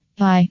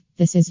Hi,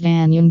 this is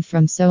Dan Young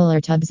from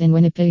Solar Tubs in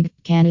Winnipeg,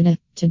 Canada.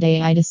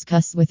 Today I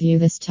discuss with you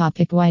this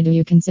topic: why do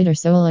you consider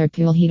solar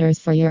pool heaters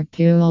for your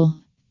pool?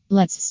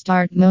 Let's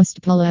start.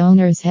 Most pool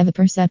owners have a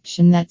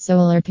perception that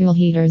solar pool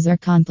heaters are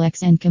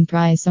complex and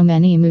comprise so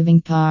many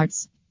moving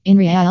parts. In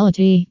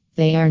reality,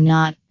 they are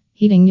not.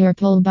 Heating your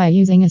pool by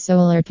using a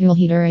solar pool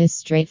heater is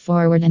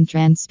straightforward and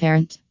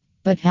transparent.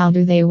 But how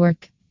do they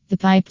work? The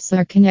pipes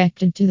are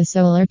connected to the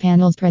solar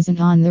panels present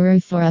on the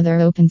roof or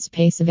other open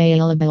space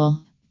available.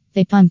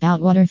 They pump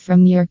out water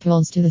from your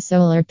pools to the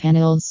solar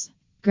panels.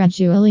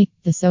 Gradually,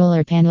 the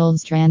solar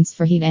panels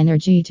transfer heat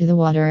energy to the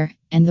water,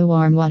 and the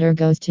warm water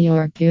goes to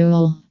your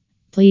pool.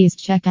 Please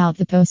check out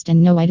the post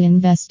and know why to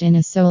invest in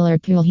a solar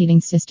pool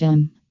heating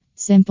system.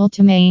 Simple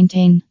to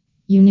maintain.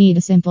 You need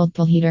a simple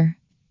pool heater.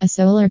 A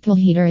solar pool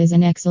heater is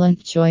an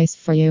excellent choice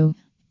for you.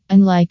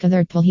 Unlike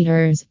other pool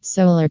heaters,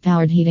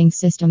 solar-powered heating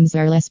systems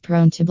are less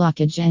prone to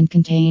blockage and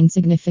contain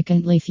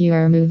significantly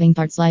fewer moving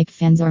parts like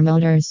fans or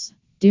motors.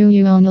 Do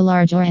you own a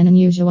large or an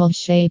unusual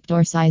shaped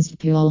or sized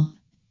pool?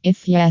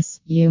 If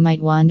yes, you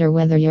might wonder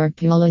whether your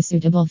pool is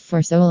suitable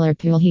for solar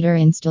pool heater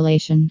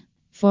installation.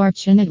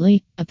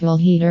 Fortunately, a pool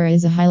heater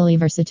is a highly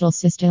versatile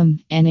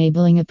system,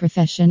 enabling a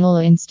professional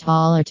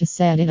installer to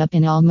set it up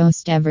in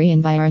almost every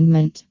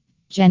environment.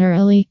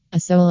 Generally, a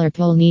solar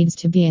pool needs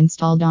to be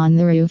installed on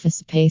the roof, a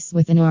space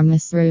with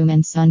enormous room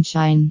and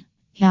sunshine.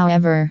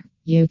 However,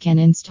 you can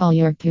install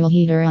your pool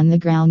heater on the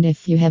ground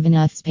if you have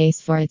enough space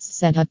for its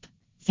setup.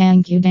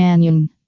 Thank you, Dan Young.